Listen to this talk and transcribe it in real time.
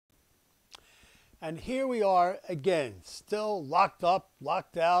And here we are again, still locked up,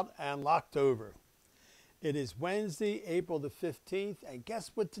 locked out, and locked over. It is Wednesday, April the 15th, and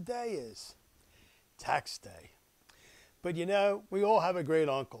guess what today is? Tax day. But you know, we all have a great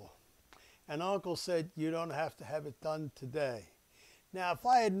uncle. And Uncle said, you don't have to have it done today. Now, if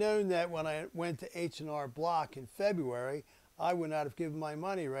I had known that when I went to H&R Block in February, I would not have given my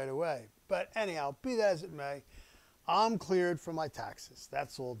money right away. But anyhow, be that as it may, I'm cleared for my taxes.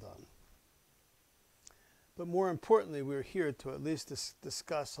 That's all done. But more importantly, we're here to at least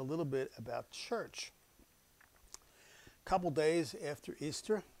discuss a little bit about church. A couple days after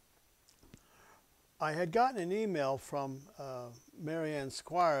Easter, I had gotten an email from Marianne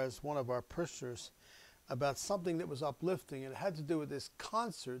Squires, one of our parishioners, about something that was uplifting, and it had to do with this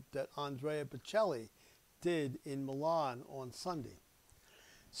concert that Andrea Bocelli did in Milan on Sunday.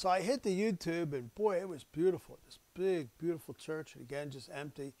 So I hit the YouTube, and boy, it was beautiful. This big, beautiful church, and again, just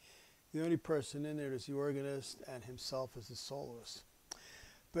empty. The only person in there is the organist and himself as the soloist.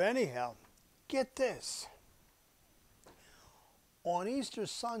 But anyhow, get this. On Easter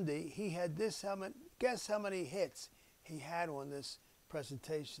Sunday, he had this, guess how many hits he had on this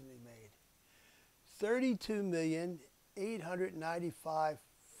presentation he made?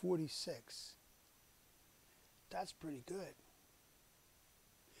 32,895,46. That's pretty good.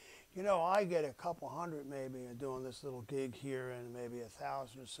 You know, I get a couple hundred maybe doing this little gig here and maybe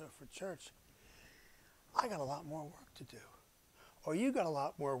 1,000 or so for church. I got a lot more work to do. Or you got a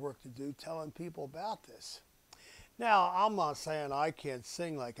lot more work to do telling people about this. Now, I'm not saying I can't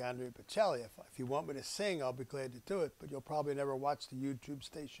sing like Andrea Bocelli. If you want me to sing, I'll be glad to do it, but you'll probably never watch the YouTube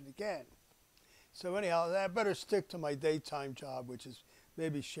station again. So anyhow, I better stick to my daytime job, which is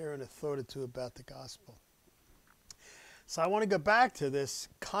maybe sharing a thought or two about the gospel. So I want to go back to this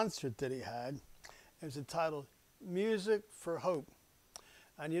concert that he had. It was entitled Music for Hope.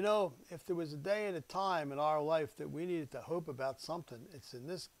 And you know, if there was a day and a time in our life that we needed to hope about something, it's in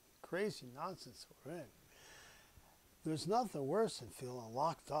this crazy nonsense we're in. There's nothing worse than feeling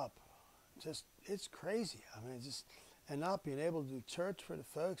locked up. Just, it's crazy. I mean, and not being able to do church for the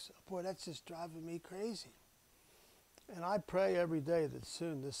folks, boy, that's just driving me crazy. And I pray every day that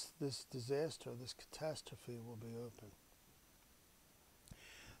soon this disaster, this catastrophe will be open.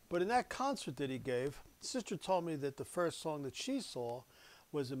 But in that concert that he gave, Sister told me that the first song that she saw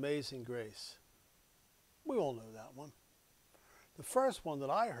was Amazing Grace. We all know that one. The first one that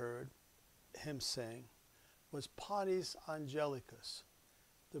I heard him sing was Panis Angelicus,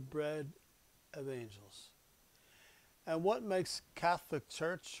 the bread of angels. And what makes Catholic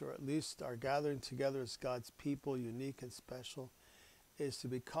Church, or at least our gathering together as God's people, unique and special, is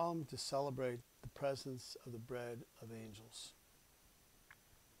to celebrate the presence of the bread of angels.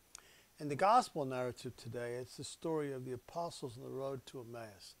 In the gospel narrative today, it's the story of the apostles on the road to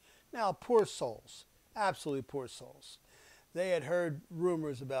Emmaus. Now, poor souls, absolutely poor souls. They had heard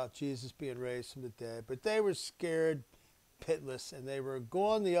rumors about Jesus being raised from the dead, but they were scared pitless, and they were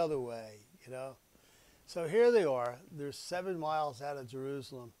going the other way, you know. So here they are. They're 7 miles out of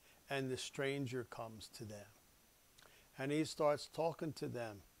Jerusalem, and the stranger comes to them. And he starts talking to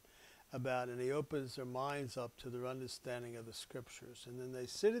them about it, and he opens their minds up to their understanding of the scriptures. And then they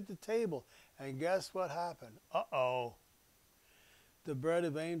sit at the table, and guess what happened? Uh-oh. The bread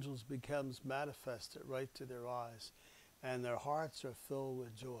of angels becomes manifested right to their eyes, and their hearts are filled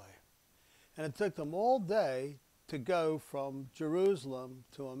with joy. And it took them all day to go from Jerusalem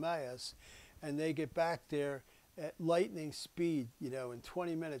to Emmaus, and they get back there at lightning speed. You know, in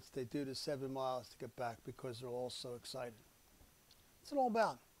 20 minutes they do the 7 miles to get back because they're all so excited. What's it all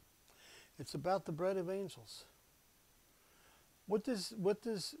about? It's about the bread of angels. What does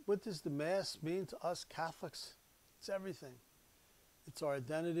the Mass mean to us Catholics? It's everything. It's our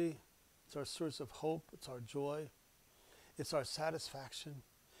identity. It's our source of hope. It's our joy. It's our satisfaction.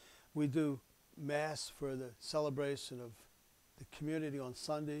 We do Mass for the celebration of the community on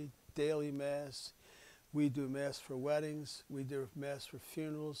Sunday, daily Mass. We do Mass for weddings. We do Mass for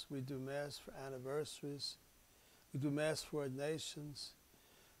funerals. We do Mass for anniversaries. We do Mass for ordinations.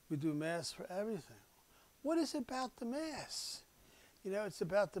 We do Mass for everything. What is it about the Mass? You know, it's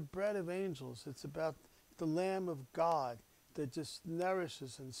about the bread of angels. It's about the Lamb of God that just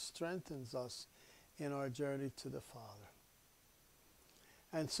nourishes and strengthens us in our journey to the Father.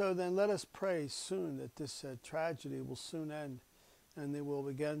 And so then let us pray soon that this tragedy will soon end, and they will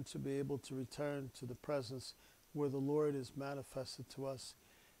begin to be able to return to the presence where the Lord is manifested to us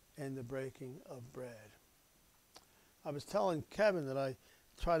in the breaking of bread. I was telling Kevin that I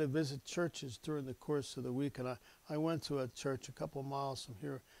try to visit churches during the course of the week, and I went to a church a couple of miles from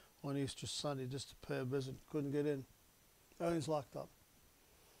here on Easter Sunday just to pay a visit. Couldn't get in. Everything's locked up.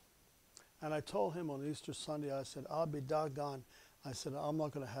 And I told him on Easter Sunday, I said, I'll be doggone. I said, I'm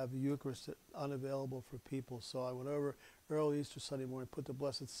not going to have the Eucharist unavailable for people. So I went over early Easter Sunday morning, put the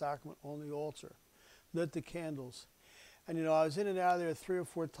Blessed Sacrament on the altar, lit the candles. And, I was in and out of there 3 or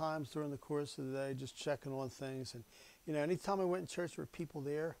 4 times during the course of the day, just checking on things. And, anytime I went in church, there were people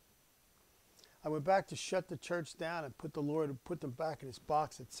there. I went back to shut the church down and put them back in his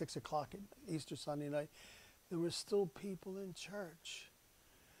box at 6 o'clock Easter Sunday night. There were still people in church.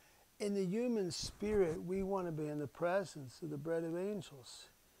 In the human spirit, we want to be in the presence of the bread of angels,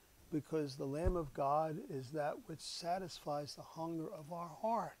 because the Lamb of God is that which satisfies the hunger of our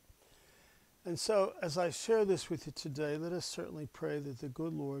heart. And so, as I share this with you today, let us certainly pray that the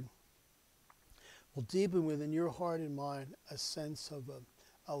good Lord will deepen within your heart and mind a sense of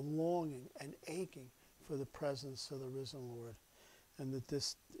a longing and aching for the presence of the risen Lord, and that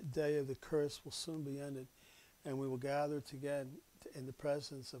this day of the curse will soon be ended, and we will gather again in the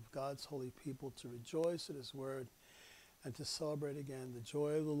presence of God's holy people to rejoice at his word and to celebrate again the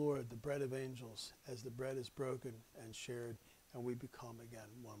joy of the Lord, the bread of angels, as the bread is broken and shared, and we become again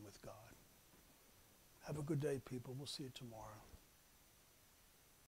one with God. Have a good day, people. We'll see you tomorrow.